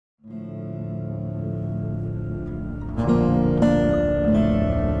Hello,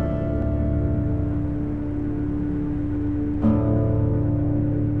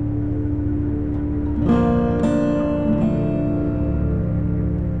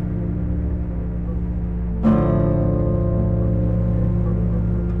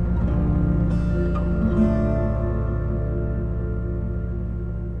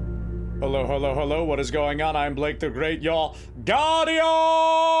 hello, hello, what is going on? I'm Blake the Great, y'all. Guardian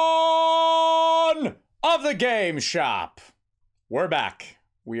of the Game Shop. We're back.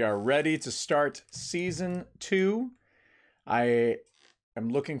 We are ready to start Season 2. I am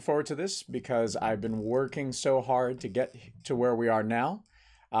looking forward to this because I've been working so hard to get to where we are now.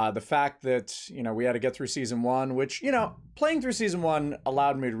 The fact that, you know, we had to get through Season 1, which, you know, playing through Season 1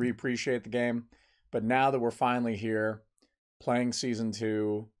 allowed me to reappreciate the game. But now that we're finally here, playing Season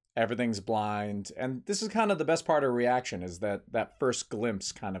 2... everything's blind, and this is kind of the best part of reaction, is that first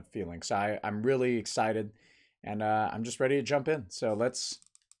glimpse kind of feeling. So I'm really excited, and I'm just ready to jump in. So let's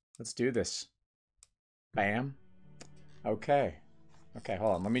do this. Bam. Okay,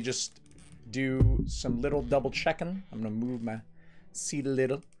 hold on. Let me just do some little double checking. I'm gonna move my seat a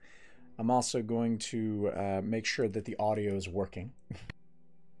little. I'm also going to make sure that the audio is working.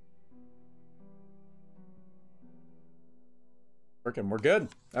 Working, we're good.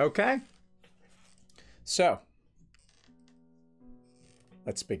 Okay. So,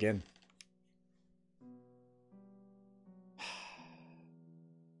 let's begin.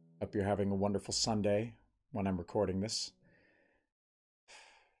 Hope you're having a wonderful Sunday when I'm recording this.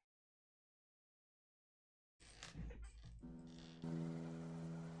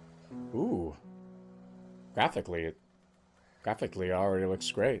 Ooh. Graphically, it already looks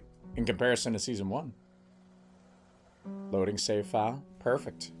great in comparison to Season 1. Loading save file.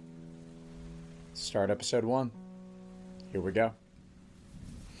 Perfect. Start episode 1. Here we go.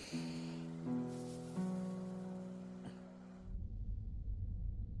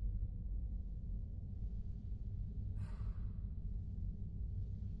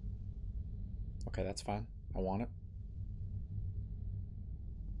 Okay, that's fine. I want it.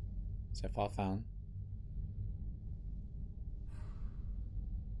 Save file found.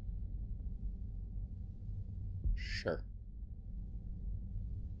 Sure.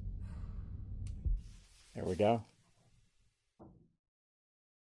 There we go.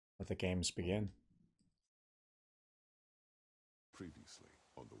 Let the games begin. Previously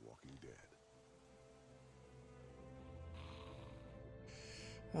on The Walking Dead.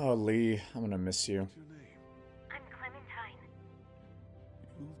 Oh, Lee, I'm gonna miss you. What's your name? I'm Clementine.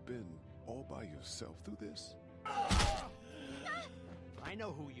 You've been all by yourself through this? I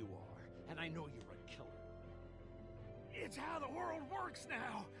know who you are, and I know you're a killer. It's how the world works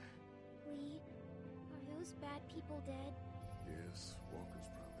now! Lee, are those bad people dead? Yes, Walker's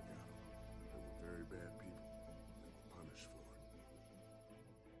probably got them. They were very bad people. They were punished for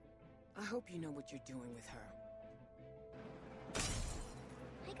it. I hope you know what you're doing with her.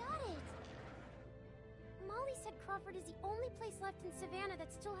 I got it! Molly said Crawford is the only place left in Savannah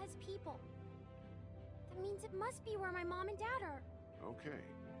that still has people. That means it must be where my mom and dad are. Okay,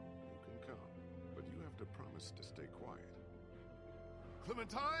 you can come, but you have to promise to stay quiet.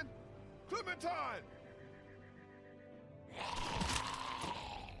 Clementine? Clementine!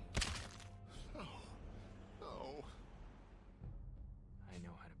 No. No. I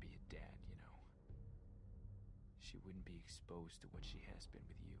know how to be a dad, you know. She wouldn't be exposed to what she has been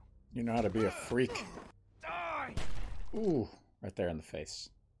with you. You know how to be a freak. Die! Ooh, right there in the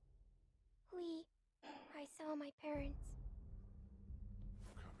face. Lee, I saw my parents.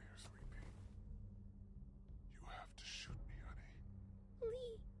 Come here, sweet pea. You have to shoot me, honey.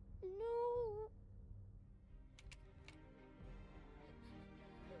 Lee, no.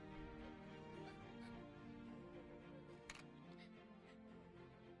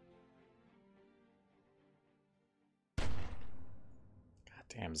 God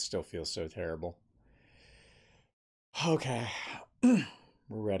damn, it still feels so terrible. Okay, we're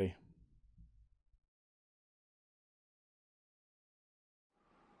ready.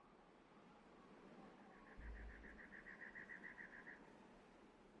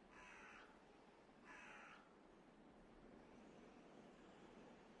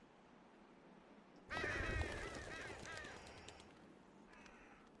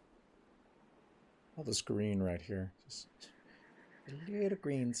 All this green right here. Just little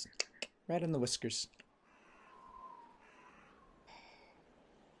greens. Right in the whiskers.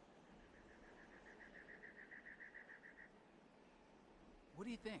 What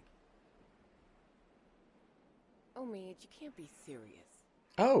do you think? Oh, Mitch, you can't be serious.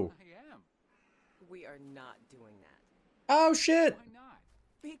 Oh. I am. We are not doing that. Oh, shit. Why not?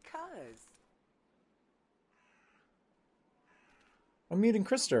 Because. Omid and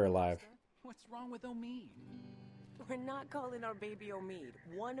Krista are alive. What's wrong with Omid? We're not calling our baby Omid.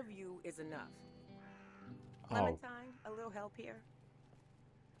 One of you is enough. Oh, Clementine, a little help here?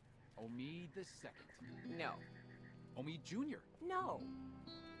 Omid the second. No. Omid Jr. No.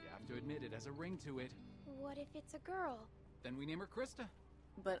 You have to admit it has a ring to it. What if it's a girl? Then we name her Krista.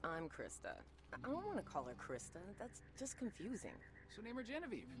 But I'm Krista. I don't want to call her Krista. That's just confusing. So name her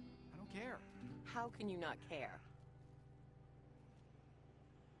Genevieve. I don't care. How can you not care?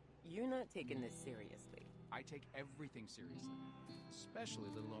 You're not taking this seriously. I take everything seriously, especially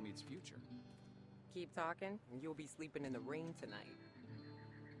little Omid's future. Keep talking, and you'll be sleeping in the rain tonight.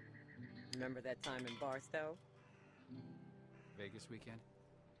 Remember that time in Barstow? Vegas weekend.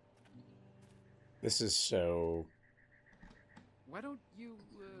 this is so... Why don't you,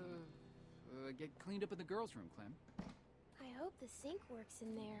 get cleaned up in the girls' room, Clem? I hope the sink works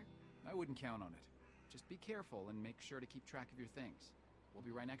in there. I wouldn't count on it. Just be careful and make sure to keep track of your things. We'll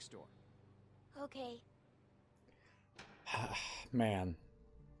be right next door. Okay. Man.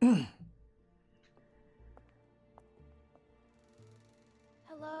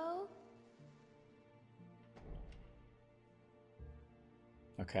 Hello?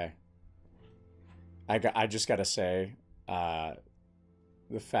 Okay. I just gotta say, the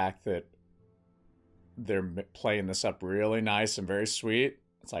fact that they're playing this up really nice and very sweet,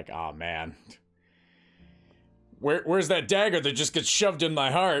 it's like, oh man. Where's that dagger that just gets shoved in my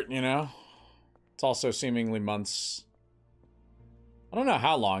heart, you know? It's also seemingly months. I don't know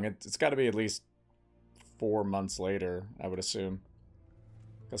how long. It's got to be at least 4 months later, I would assume.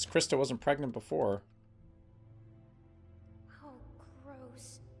 Because Krista wasn't pregnant before. Oh,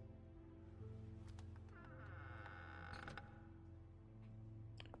 gross.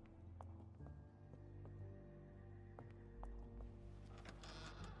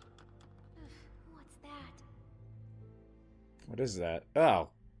 What's that? What is that? Oh,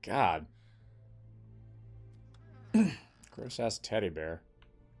 God. Gross ass teddy bear.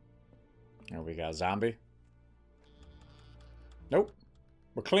 There we go. Zombie. Nope.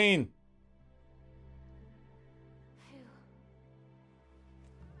 We're clean. Phew.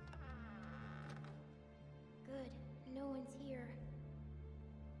 Good. No one's here.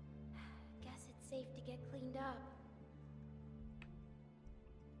 Guess it's safe to get cleaned up.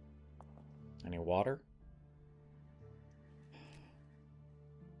 Any water?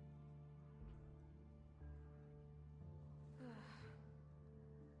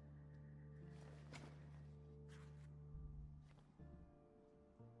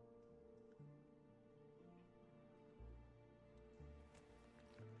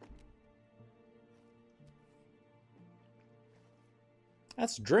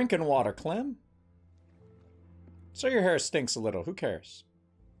 That's drinking water, Clem. So your hair stinks a little. Who cares?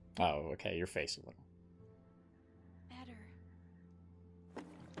 Oh, okay. Your face a little. Better.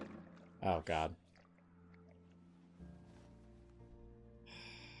 Oh, God.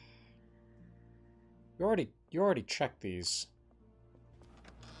 You already checked these.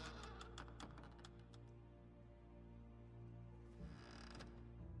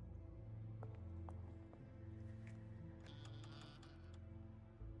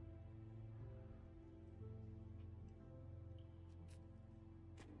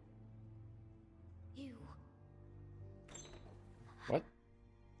 You. What?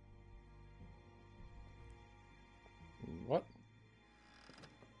 What?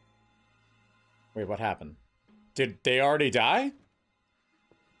 Wait, what happened? Did they already die?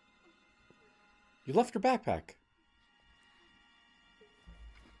 You left your backpack.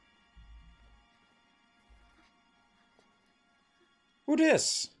 Who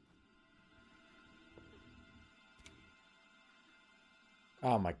dis?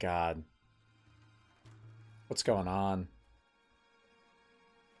 Oh my God. What's going on?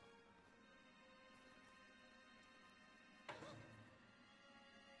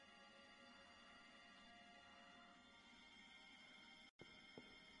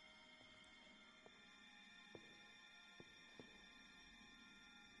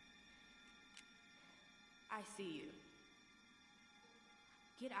 I see you.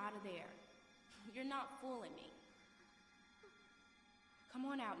 Get out of there. You're not fooling me. Come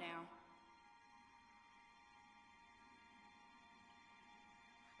on out now.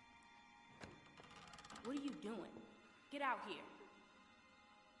 What are you doing? Get out here.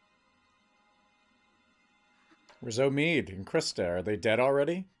 Where's Omid and Krista? Are they dead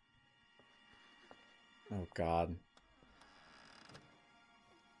already? Oh, God.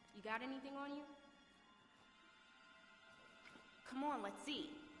 You got anything on you? Come on, let's see.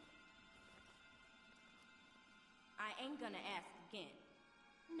 I ain't gonna ask again.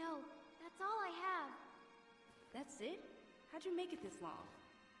 No, that's all I have. That's it? How'd you make it this long?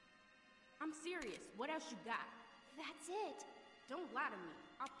 I'm serious. What else you got? That's it. Don't lie to me.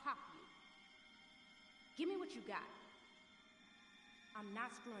 I'll pop you. Give me what you got. I'm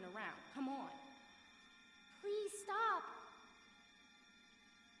not screwing around. Come on. Please stop.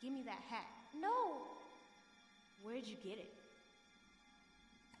 Give me that hat. No. Where'd you get it?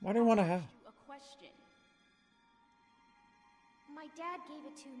 Why do you want to have? Asked you a question. My dad gave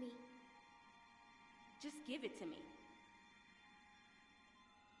it to me. Just give it to me.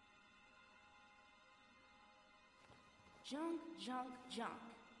 Junk, junk, junk.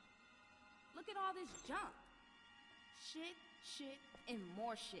 Look at all this junk. Shit, shit, and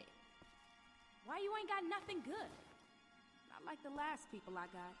more shit. Why you ain't got nothing good? Not like the last people I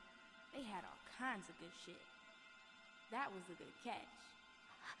got. They had all kinds of good shit. That was a good catch.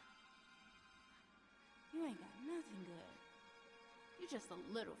 You ain't got nothing good. You just a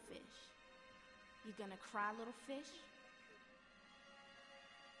little fish. You gonna cry, little fish?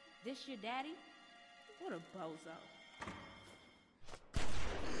 This your daddy? What a bozo.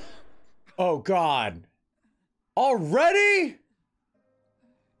 Oh, God. Already?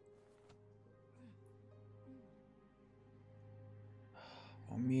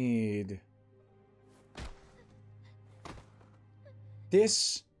 Omid.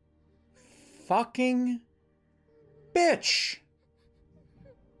 This fucking bitch.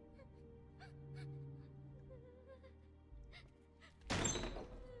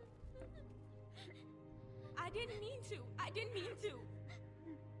 I didn't mean to. I didn't mean to.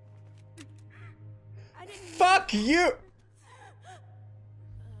 I didn't mean Fuck you.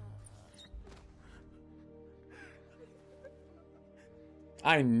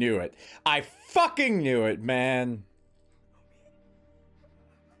 I knew it. I fucking knew it, man.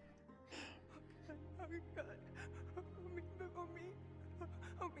 Oh God.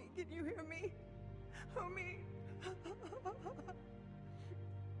 Homie, can you hear me? Homie.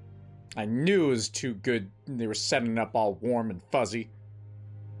 I knew it was too good. They were setting it up all warm and fuzzy.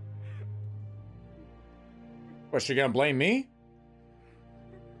 Was she gonna blame me?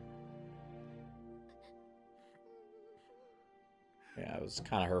 Yeah, it was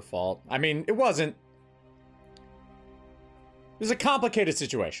kind of her fault. I mean, it wasn't. It was a complicated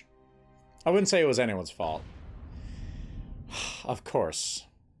situation. I wouldn't say it was anyone's fault. Of course.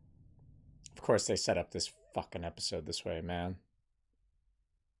 Of course they set up this fucking episode this way, man.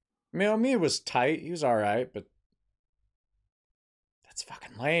 I mean, Omi was tight. He was alright, but that's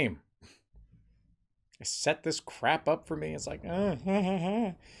fucking lame. They set this crap up for me. It's like,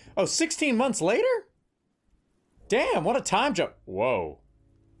 oh, 16 months later? Damn, what a time jump. Whoa.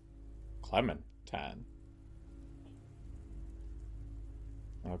 Clementine.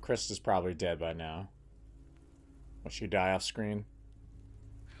 Oh, Chris is probably dead by now. Will she die off screen?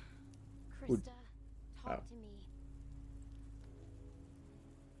 Krista, talk to me.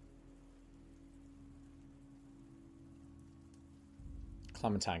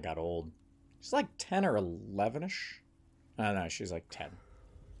 Clementine got old. She's like 10 or 11-ish. I don't know, she's like 10.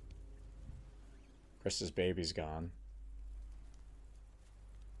 Chris's baby's gone.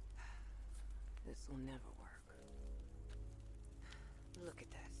 This will never work. Look at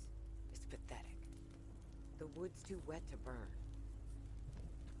this. It's pathetic. The wood's too wet to burn.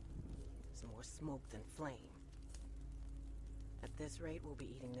 It's more smoke than flame. At this rate, we'll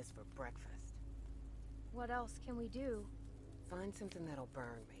be eating this for breakfast. What else can we do? Find something that'll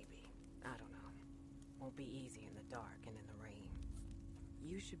burn, maybe. I don't know. Won't be easy in the dark and in the rain.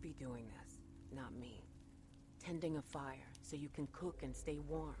 You should be doing this, not me. Tending a fire so you can cook and stay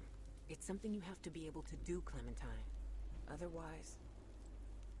warm. It's something you have to be able to do, Clementine. Otherwise...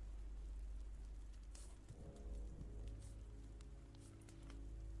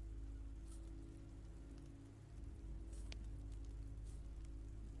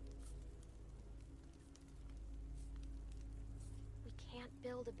 We can't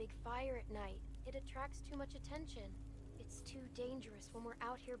build a big fire at night. It attracts too much attention. It's too dangerous when we're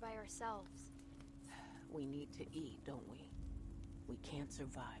out here by ourselves. We need to eat, don't we? We can't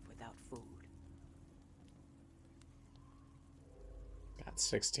survive without food. God,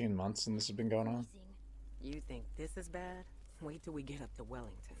 16 months and this has been going on? Amazing. You think this is bad? Wait till we get up to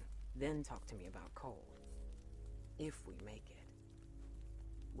Wellington. Then talk to me about cold. If we make it.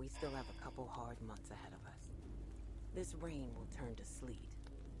 We still have a couple hard months ahead of us. This rain will turn to sleet,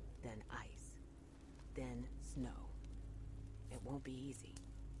 then ice, then snow. It won't be easy.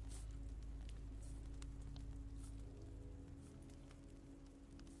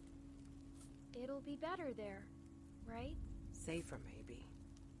 It'll be better there, right? Safer, maybe.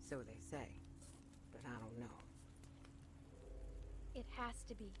 So they say. But I don't know. It has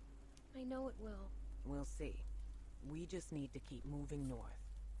to be. I know it will. We'll see. We just need to keep moving north.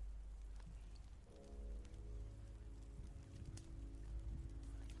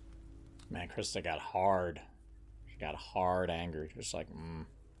 Man, Krista got hard. She got hard angry. Just like,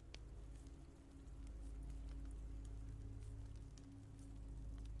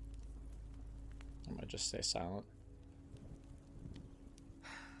 I might just stay silent.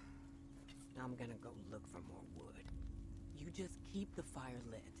 I'm gonna go look for more wood. You just keep the fire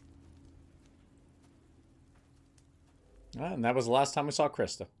lit. And that was the last time we saw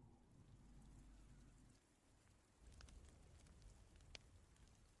Krista.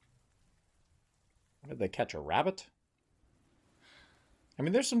 Did they catch a rabbit? I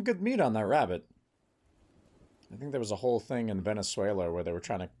mean, there's some good meat on that rabbit. I think there was a whole thing in Venezuela where they were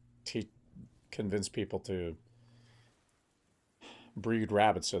trying to convince people to breed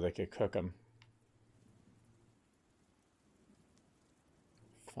rabbits so they could cook them.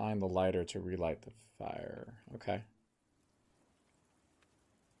 Find the lighter to relight the fire. Okay.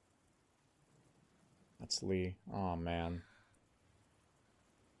 That's Lee. Oh, man.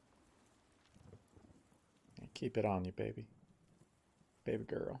 Keep it on you, baby. Baby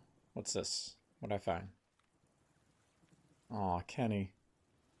girl. What's this? What'd I find? Aw, Kenny.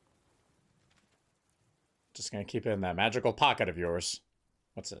 Just gonna keep it in that magical pocket of yours.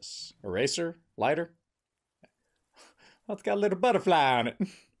 What's this? Eraser? Lighter? Oh, it's got a little butterfly on it.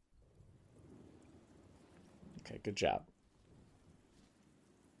 Okay, good job.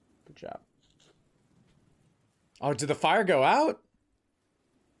 Good job. Oh, did the fire go out?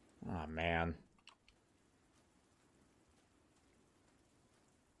 Oh, man.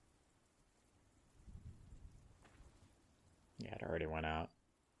 Yeah, it already went out.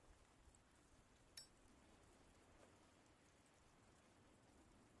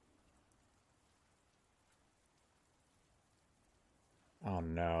 Oh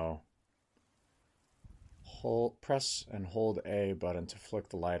no. Press and hold A button to flick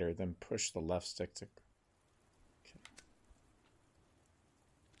the lighter, then push the left stick to... Okay.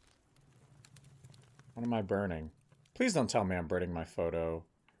 What am I burning? Please don't tell me I'm burning my photo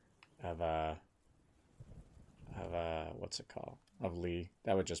of, what's it called? Of Lee.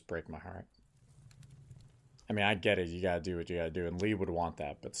 That would just break my heart. I mean, I get it. You gotta do what you gotta do, and Lee would want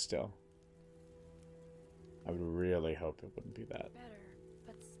that, but still. I would really hope it wouldn't be that. Better,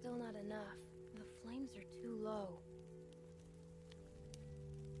 but still not enough. The flames are too low.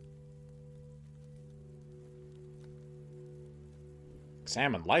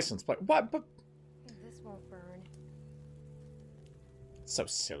 Examine license plate. What? But This won't burn. so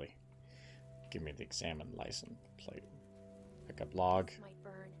silly. Give me the examine license plate. Pick up log. This might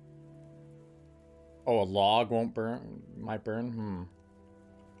burn. Oh, a log won't burn? Might burn?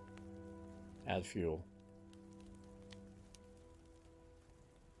 Add fuel.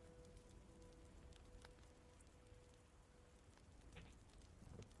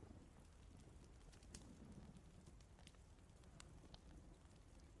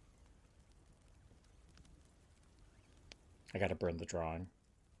 I gotta burn the drawing.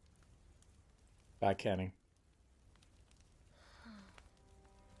 Bye, Kenny.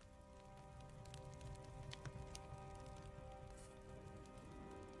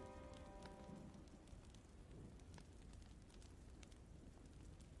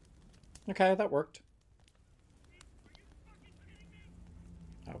 Okay, that worked.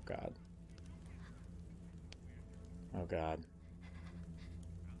 Oh, God. Oh, God.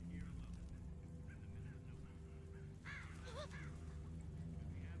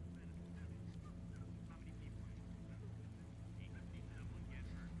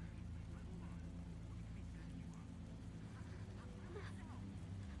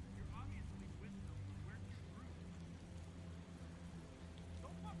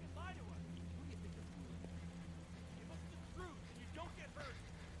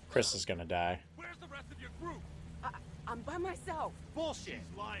 Chris is gonna die. Where's the rest of your group? I'm by myself. Bullshit.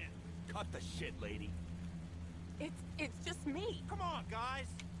 She's lying. Cut the shit, lady. It's just me. Come on, guys.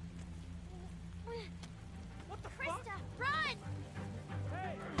 What the fuck? Krista, run!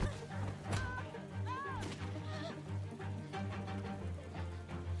 Hey!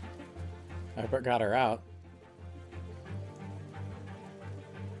 I got her out.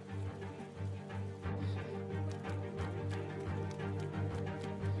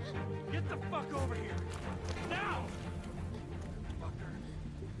 Get the fuck over here! Now! Fucker.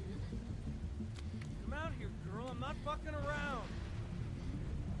 Come out here, girl. I'm not fucking around.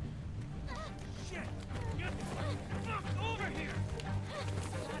 Shit! Get the fuck over here!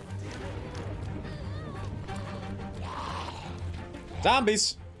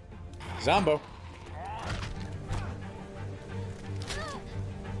 Zombies! Zombo.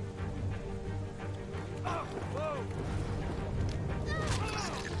 Whoa!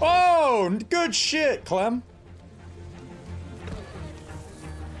 Oh, good shit, Clem.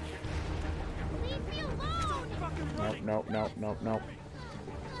 Leave me alone! Nope.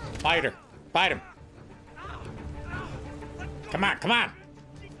 Fight her. Fight him. Come on.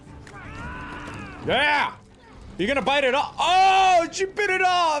 Yeah! You're gonna bite it off. Oh, she bit it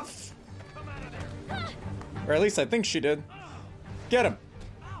off! Or at least I think she did. Get him.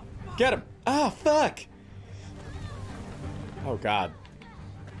 Get him. Oh, fuck. Oh, God.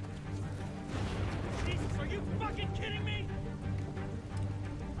 Jesus, are you fucking kidding me?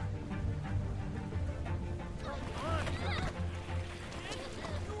 Come on.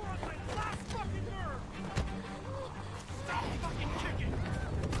 You are on my last fucking nerve. Stop fucking kicking.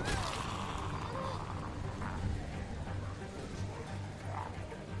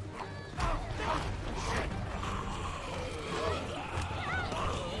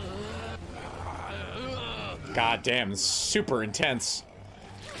 God damn, this is super intense.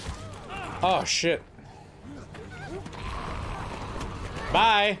 Oh, shit.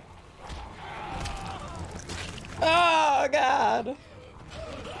 Bye. Oh, God.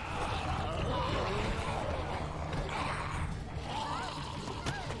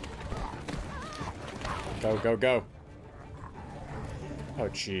 Go. Oh,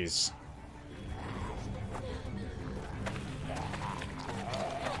 jeez.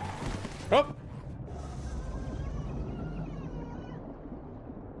 Oh.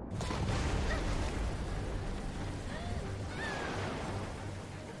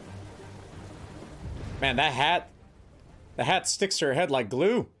 Man, the hat sticks to her head like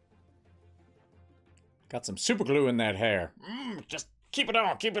glue. Got some super glue in that hair. Just keep it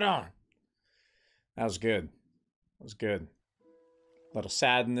on. That was good. Little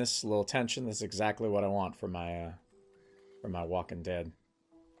sadness, a little tension. That's exactly what I want for my Walking Dead.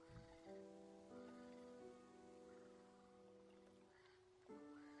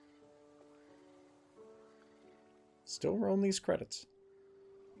 Still rolling these credits.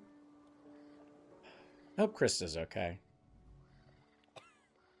 I hope Krista's okay.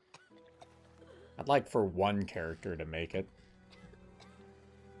 I'd like for one character to make it.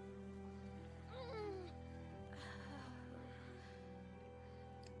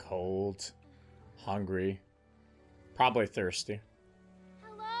 Cold, hungry, probably thirsty,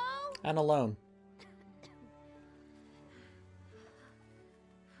 Hello? and alone.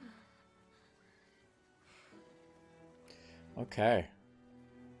 Okay.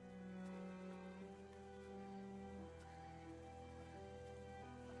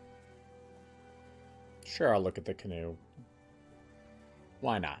 Sure, I'll look at the canoe.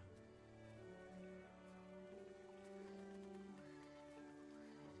 Why not?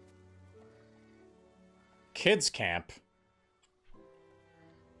 Kids camp?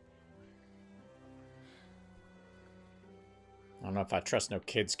 I don't know if I trust no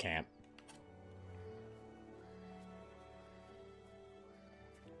kids camp.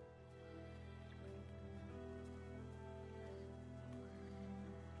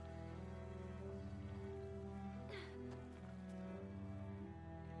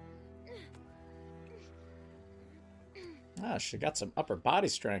 Ah, she got some upper body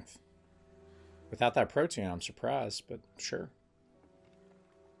strength. Without that protein, I'm surprised, but sure.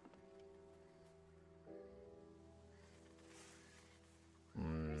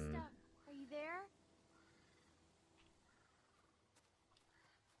 Krista, are you there?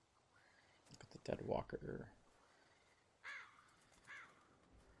 Look at the dead walker.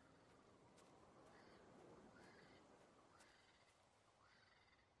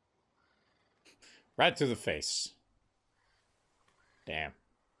 Right to the face. Damn.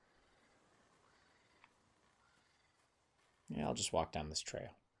 Yeah, I'll just walk down this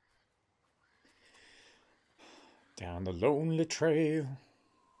trail. Down the lonely trail.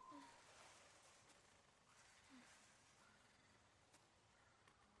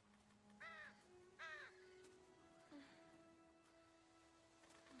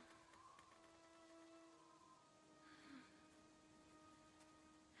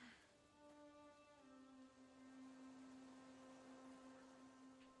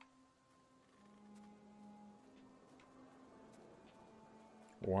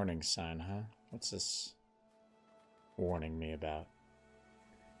 Warning sign, huh? What's this warning me about?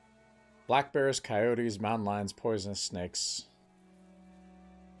 Black bears, coyotes, mountain lions, poisonous snakes.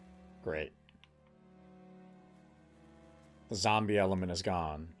 Great. The zombie element is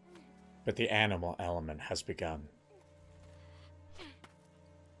gone, but the animal element has begun.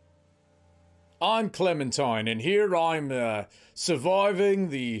 I'm Clementine, and here I'm surviving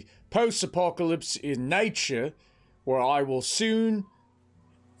the post-apocalypse in nature, where I will soon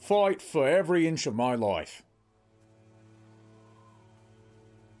fight for every inch of my life.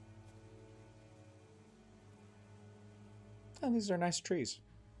 Oh, these are nice trees.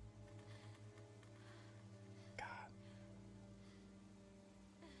 God.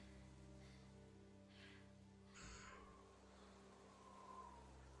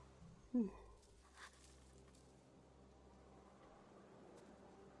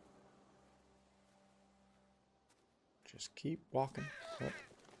 Just keep walking. Oh.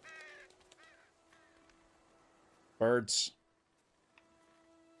 Birds.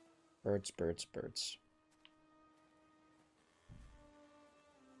 Birds, birds, birds.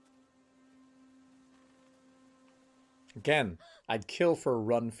 Again, I'd kill for a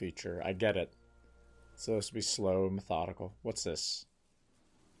run feature. I get it. It's supposed to be slow and methodical. What's this?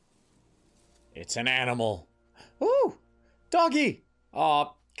 It's an animal. Ooh! Doggy!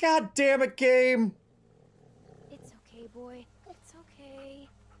 Aw, god damn it, game! It's okay, boy. It's okay.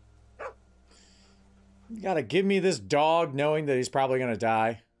 You gotta give me this dog knowing that he's probably gonna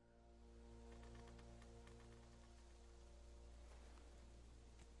die.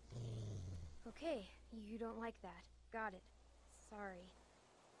 Okay, you don't like that. Got it. Sorry.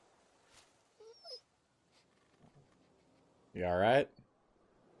 You alright?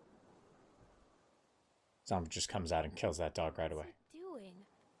 Someone just comes out and kills that dog right away. What's he doing?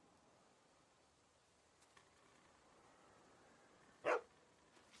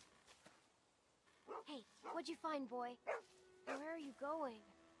 Hey, what'd you find, boy? Where are you going?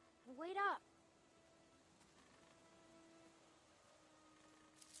 Wait up.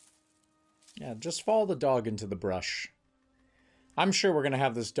 Yeah, just follow the dog into the brush. I'm sure we're gonna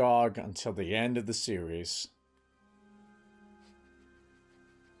have this dog until the end of the series.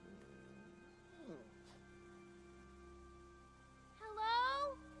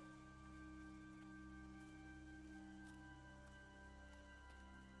 Hello?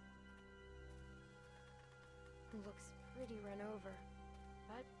 Looks pretty run over,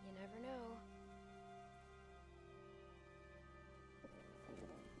 but you never know.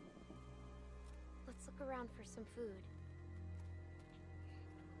 Let's look around for some food.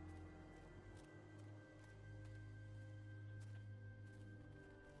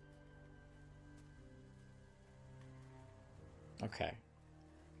 Okay.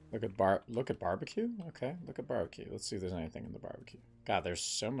 Look at barbecue? Okay, look at barbecue. Let's see if there's anything in the barbecue. God, there's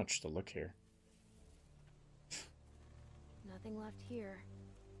so much to look here. Nothing left here.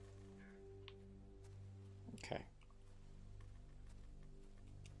 Okay.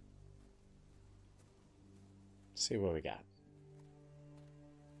 See what we got.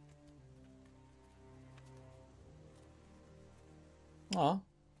 Aw,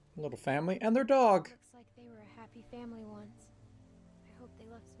 little family and their dog. Looks like they were a happy family once. I hope they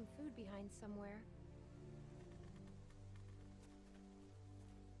left some food behind somewhere.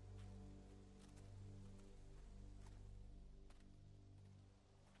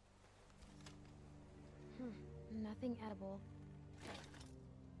 Nothing edible.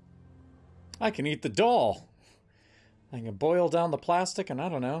 I can eat the doll. I can boil down the plastic and I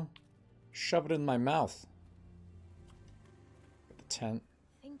don't know, shove it in my mouth. The tent.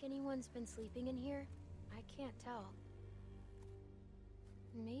 Think anyone's been sleeping in here? I can't tell.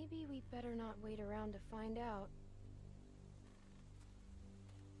 Maybe we better not wait around to find out.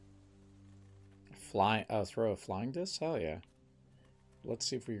 Throw a flying disc? Hell yeah. Let's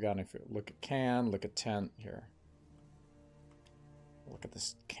see if we got any food. Look at can, look at tent here. Look at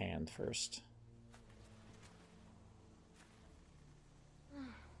this can first.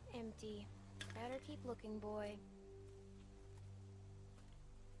 Empty. Better keep looking, boy.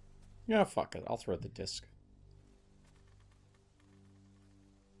 Yeah, fuck it. I'll throw the disc.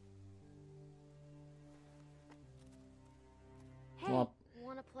 Hey, Well,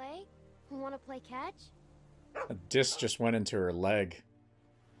 wanna play? Wanna play catch? a disc just went into her leg.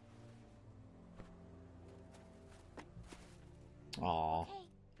 Aw. Hey,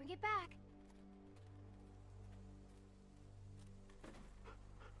 bring it back.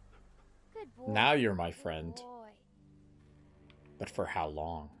 Good boy. Now you're my Good friend. boy. But for how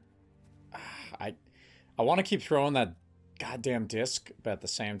long? I want to keep throwing that goddamn disc, but at the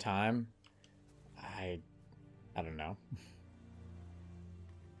same time, I don't know.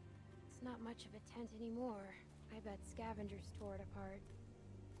 It's not much of a tent anymore. I bet scavengers tore it apart.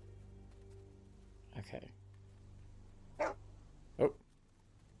 Okay. Oh.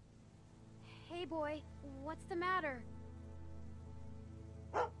 Hey, boy, what's the matter?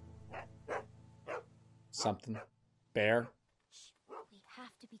 Something. Bear. We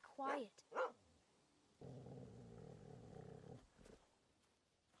have to be quiet.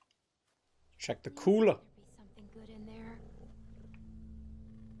 Check the cooler. There'd be something good in there.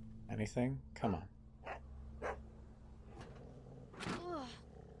 Anything? Come on. Oh,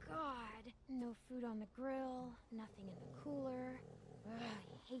 God. No food on the grill, nothing in the cooler. Ugh,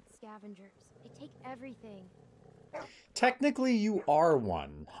 I hate scavengers. They take everything. Technically, you are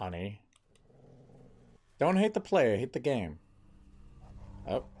one, honey. Don't hate the player, hate the game.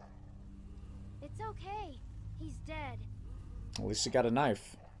 Oh. It's okay. He's dead. At least he got a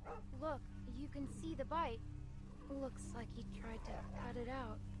knife. Look, you can see the bite. Looks like he tried to cut it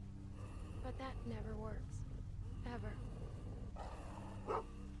out. But that never works. Ever.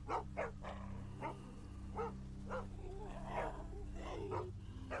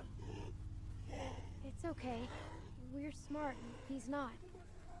 It's okay. We're smart. He's not.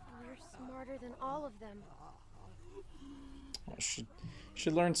 We're smarter than all of them.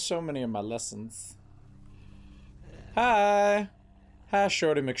 She learned so many of my lessons. Hi! Hi,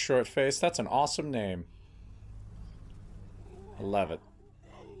 Shorty McShortface. That's an awesome name. I love it.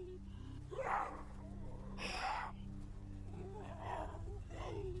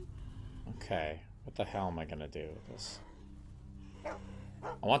 Okay, what the hell am I gonna do with this?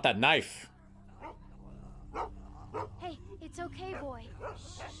 I want that knife! Hey, it's okay, boy.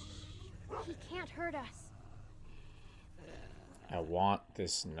 Shh. He can't hurt us. I want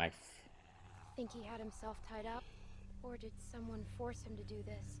this knife. Think he had himself tied up? Or did someone force him to do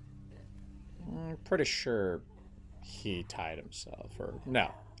this? I'm pretty sure he tied himself, or...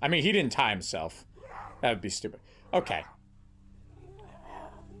 No. I mean, he didn't tie himself. That would be stupid. Okay.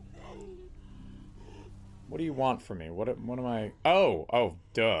 What do you want from me? What am I... Oh,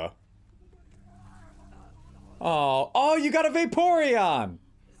 duh. Oh, you got a Vaporeon!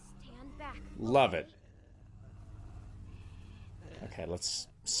 Stand back. Love it. Okay, let's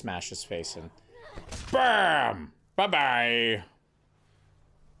smash his face in. BAM! Bye-bye!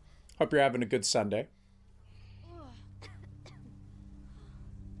 Hope you're having a good Sunday.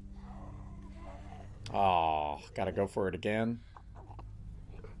 Oh, gotta go for it again.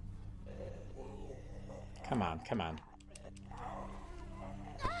 Come on, come on.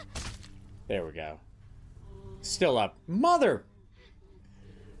 There we go. Still up. Mother!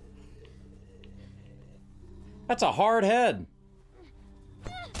 That's a hard head.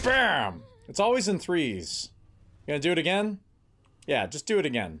 Bam! It's always in threes. You gonna do it again? Yeah, just do it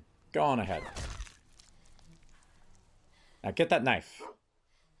again. Go on ahead. Now get that knife.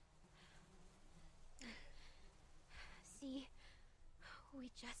 See?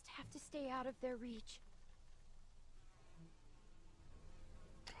 We just have to stay out of their reach.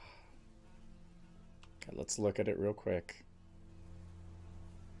 Okay, let's look at it real quick.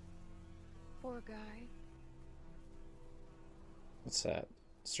 Poor guy. What's that?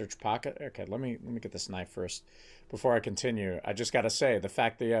 Search pocket? Okay, let me get this knife first. Before I continue, I just gotta say, the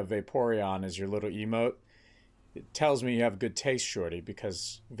fact that you have Vaporeon as your little emote, it tells me you have good taste, Shorty,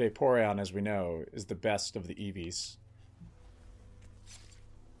 because Vaporeon, as we know, is the best of the Eevees.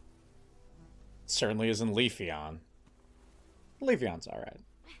 Certainly isn't Leafeon. Leafeon's alright.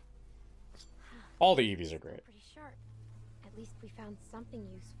 All the Eevees are great. Pretty sharp. At least we found something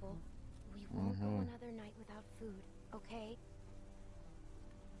useful. We won't go another night without food, okay?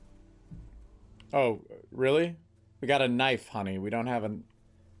 Oh, really? We got a knife, honey. We don't have a...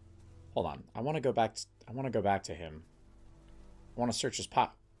 Hold on. I want to go back to him. I want to search his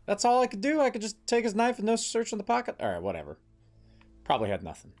pocket. That's all I could do? I could just take his knife and no search in the pocket? Alright, whatever. Probably had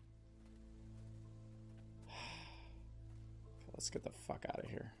nothing. Let's get the fuck out of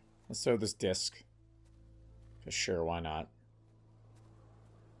here. Let's throw this disc. For sure, why not?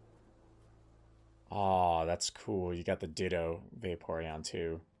 Oh, that's cool. You got the Ditto Vaporeon,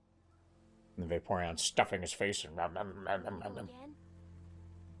 too. And the Vaporeon stuffing his face and... Again?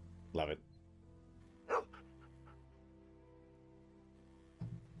 Love it.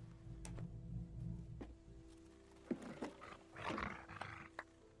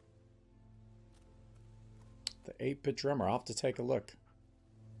 The 8-bit drummer. I'll have to take a look.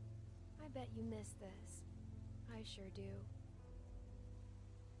 I bet you miss this. I sure do.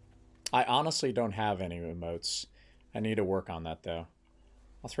 I honestly don't have any emotes. I need to work on that, though.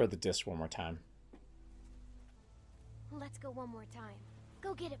 I'll throw the disc one more time. Let's go one more time.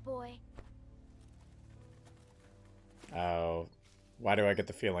 Go get it, boy. Oh, why do I get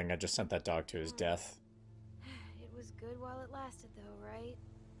the feeling I just sent that dog to his death? It was good while it lasted, though, right?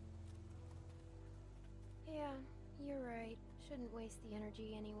 Yeah, you're right. Shouldn't waste the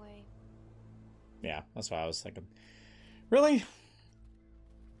energy anyway. Yeah, that's what I was thinking. Really?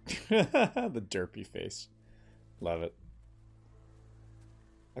 The derpy face. Love it.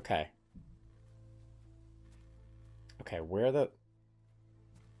 Okay. Okay, where the...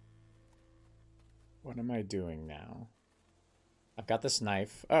 What am I doing now? I've got this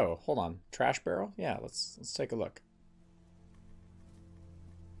knife. Oh, hold on. Trash barrel? Yeah, let's take a look.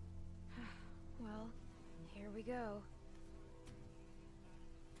 go.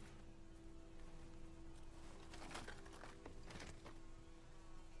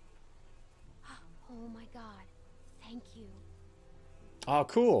 Oh my god. Thank you. Oh,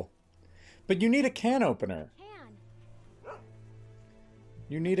 cool. But you need a can opener.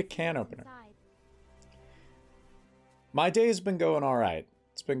 You need a can opener. My day's been going all right.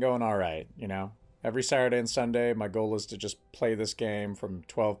 It's been going all right, you know? Every Saturday and Sunday, my goal is to just play this game from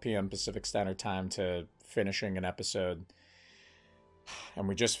 12 p.m. Pacific Standard Time to finishing an episode. And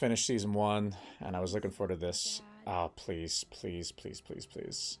we just finished season 1, and I was looking forward to this. Oh, please, please, please, please,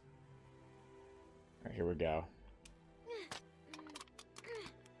 please. All right, here we go.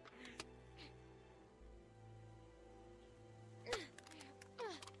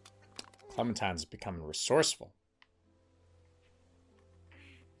 Clementine's becoming resourceful.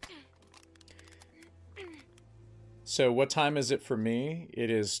 So what time is it for me? It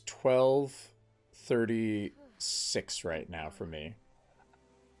is 12:36 right now for me.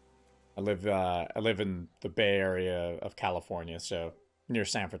 I live in the Bay Area of California, so near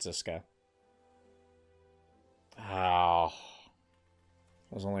San Francisco. Oh,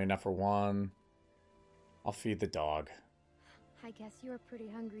 that was only enough for one. I'll feed the dog. I guess you're pretty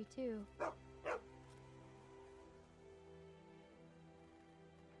hungry too.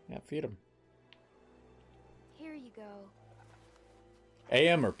 Yeah, feed him. Here you go.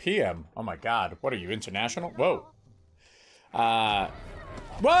 AM or PM? Oh my god, what are you, international? Whoa.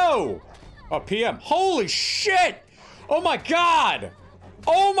 Whoa! Oh, PM. Holy shit! Oh my god!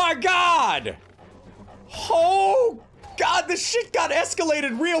 Oh my god! Oh god, this shit got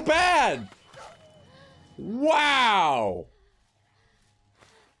escalated real bad! Wow!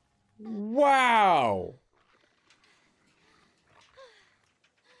 Wow!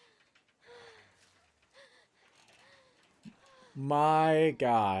 My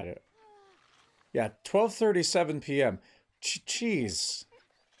god. Yeah, 12:37 p.m. Jeez.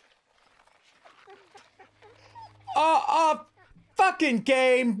 Fucking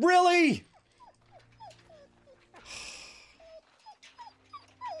game, really?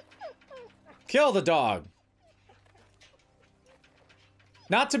 Kill the dog.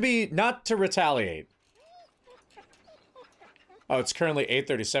 Not to retaliate. Oh, it's currently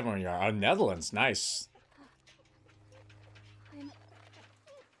 8:37 where you are. Oh, Netherlands, nice. I'm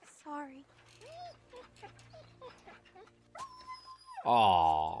sorry.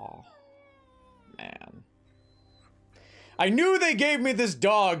 Aww. Man. I knew they gave me this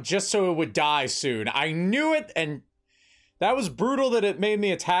dog just so it would die soon. I knew it, and that was brutal that it made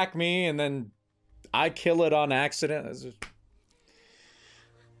me attack me, and then I kill it on accident.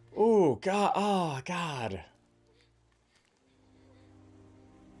 Oh, God. Oh, God.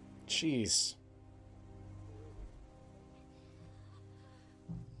 Jeez.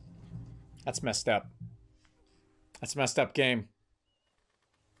 That's messed up. That's a messed up game.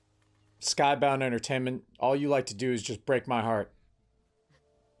 Skybound Entertainment, all you like to do is just break my heart.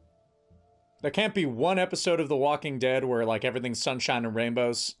 There can't be one episode of The Walking Dead where, like, everything's sunshine and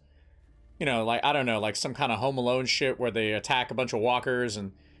rainbows. You know, like, I don't know, like some kind of Home Alone shit where they attack a bunch of walkers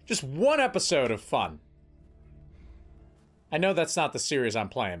and just one episode of fun. I know that's not the series I'm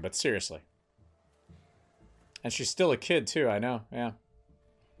playing, but seriously. And she's still a kid, too, I know, yeah.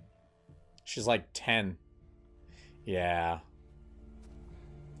 She's like 10. Yeah.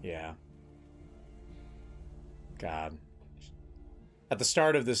 Yeah. God. At the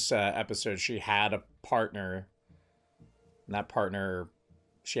start of this episode, she had a partner. And that partner,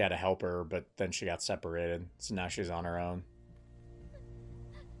 she had a helper, but then she got separated. So now she's on her own.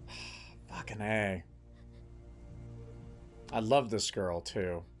 Fucking A. I love this girl,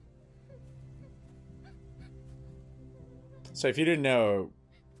 too. So if you didn't know,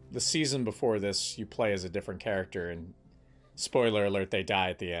 the season before this, you play as a different character, and spoiler alert, they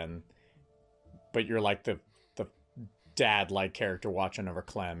die at the end. But you're like the dad-like character watching over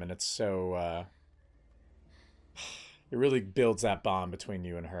Clem, and it's so, it really builds that bond between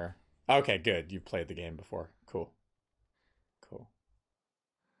you and her. Okay, good. You played the game before. Cool. Cool.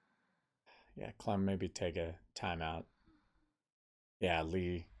 Yeah, Clem, maybe take a timeout. Yeah,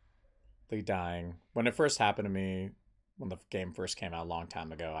 Lee dying. When it first happened to me, when the game first came out a long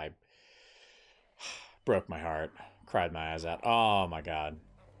time ago, I broke my heart. Cried my eyes out. Oh my god.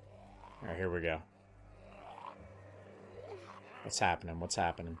 Alright, here we go. What's happening? What's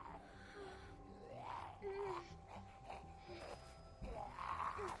happening?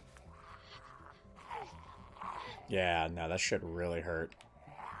 Yeah, no, that shit really hurt.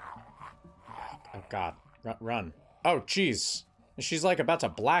 Oh god. Run. Oh, jeez. She's like about to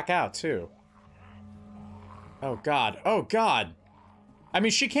black out, too. Oh god. Oh god. I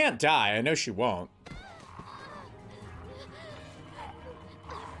mean, she can't die. I know she won't.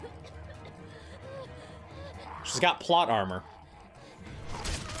 She's got plot armor.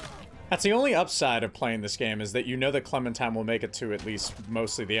 That's the only upside of playing this game, is that you know that Clementine will make it to at least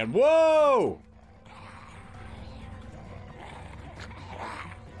mostly the end. Whoa!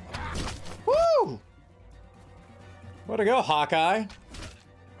 Woo! Way to go, Hawkeye.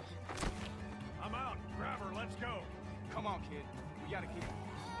 I'm out. Grab her. Let's go. Come on, kid. We gotta keep.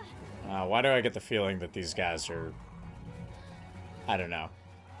 Why do I get the feeling that these guys are... I don't know.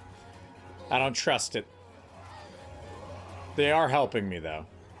 I don't trust it. They are helping me, though.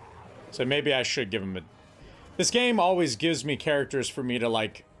 So maybe I should give them a... This game always gives me characters for me to,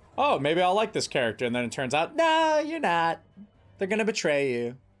 like, oh, maybe I'll like this character. And then it turns out, no, you're not. They're gonna betray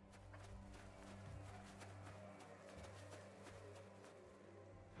you.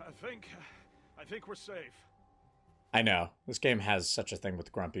 I think we're safe. I know. This game has such a thing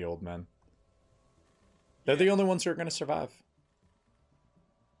with grumpy old men. They're the only ones who are gonna survive.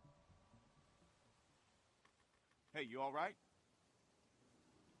 Hey, you all right?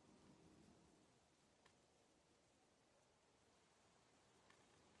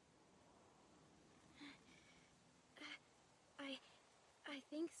 I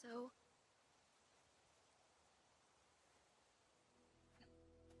think so.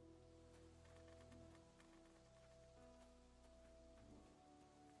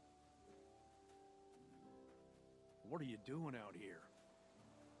 What are you doing out here?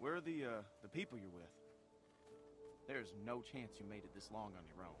 Where are the people you're with? There's no chance you made it this long on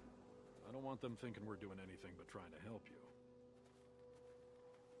your own. I don't want them thinking we're doing anything but trying to help you.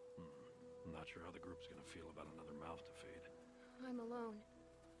 I'm not sure how the group's gonna feel about another mouth to feed. I'm alone.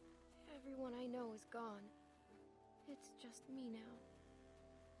 Everyone I know is gone. It's just me now.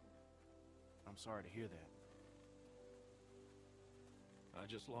 I'm sorry to hear that. I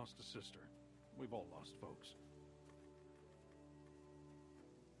just lost a sister. We've all lost folks.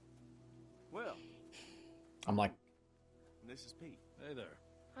 Well, I'm like, this is Pete. Hey there.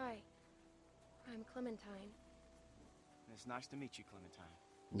 Hi. I'm Clementine. It's nice to meet you, Clementine.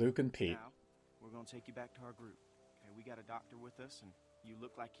 Luke and Pete. Now, we're gonna take you back to our group. Okay, we got a doctor with us, and you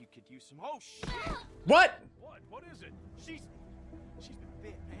look like you could use some... Oh, shit! What? What is it? She's been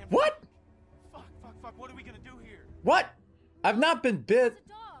bit, man. What? Fuck. What are we gonna do here? What? I've not been bit. It's a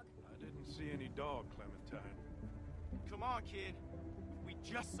dog. I didn't see any dog, Clementine. Come on, kid. We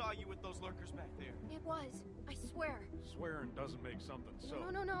just saw you with those lurkers back there. It was. I swear. Swearing doesn't make something so.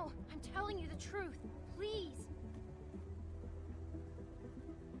 No. I'm telling you the truth. Please.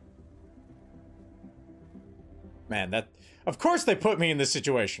 Man, that... Of course they put me in this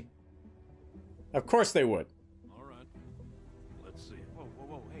situation. Of course they would. All right. Let's see it.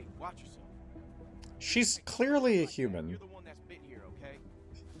 Whoa. Hey, watch yourself. She's clearly a human. You're the one that's bit here, okay?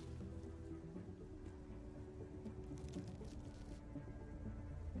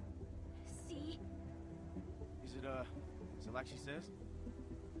 See? Is it like she says?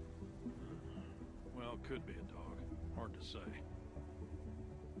 Well, could be a dog. Hard to say.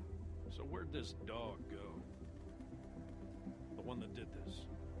 So where'd this dog go? The one that did this.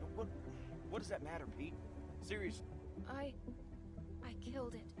 What does that matter, Pete? Seriously. I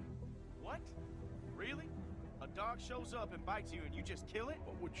killed it. What? Really? A dog shows up and bites you and you just kill it?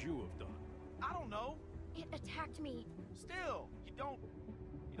 What would you have done? I don't know. It attacked me. Still, you don't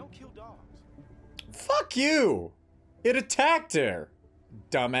kill dogs. Fuck you! It attacked her,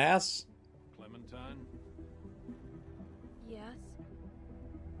 dumbass. Clementine, Yes.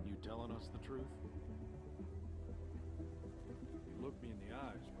 you telling us the truth? You looked me in the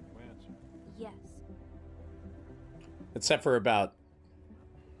eyes when you answered. Yes. Except for about,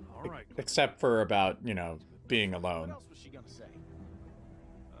 All right. you know, being What alone. else was she gonna say?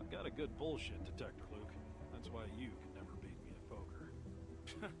 I've got a good bullshit detector, Luke. That's why you can never beat me at poker.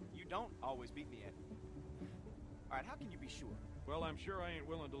 You don't always beat me at. All right, how can you be sure? Well, I'm sure I ain't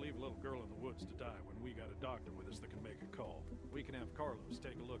willing to leave a little girl in the woods to die when we got a doctor with us that can make a call. We can have Carlos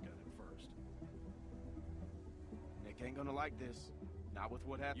take a look at it first. Nick ain't gonna like this. Not with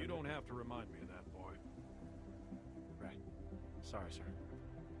what happened. You don't have to remind me of that, boy. Right. Sorry, sir.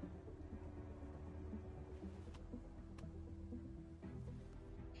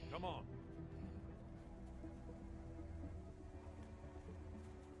 Come on.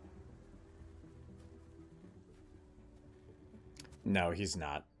 No, he's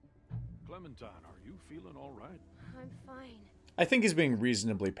not. Clementine, are you feeling all right? I'm fine. I think he's being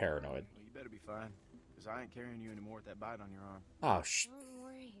reasonably paranoid. Well, you better be fine, because I ain't carrying you anymore with that bite on your arm. Oh, Don't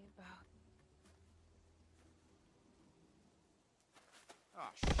worry about. Oh,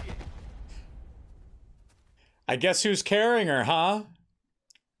 shit. I guess who's carrying her, huh?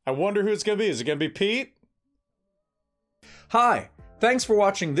 I wonder who it's gonna be. Is it gonna be Pete? Hi, Thanks for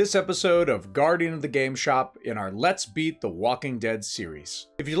watching this episode of Guardian of the Game Shop in our Let's Beat the Walking Dead series.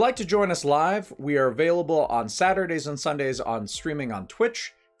 If you'd like to join us live, we are available on Saturdays and Sundays on streaming on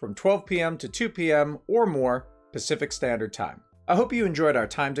Twitch from 12 p.m. to 2 p.m. or more Pacific Standard Time. I hope you enjoyed our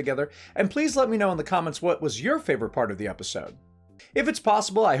time together, and please let me know in the comments what was your favorite part of the episode. If it's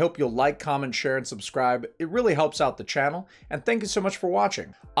possible, I hope you'll like, comment, share, and subscribe. It really helps out the channel, and thank you so much for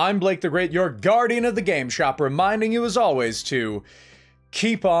watching. I'm Blake the Great, your Guardian of the Game Shop, reminding you as always to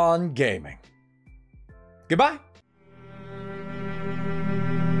keep on gaming. Goodbye!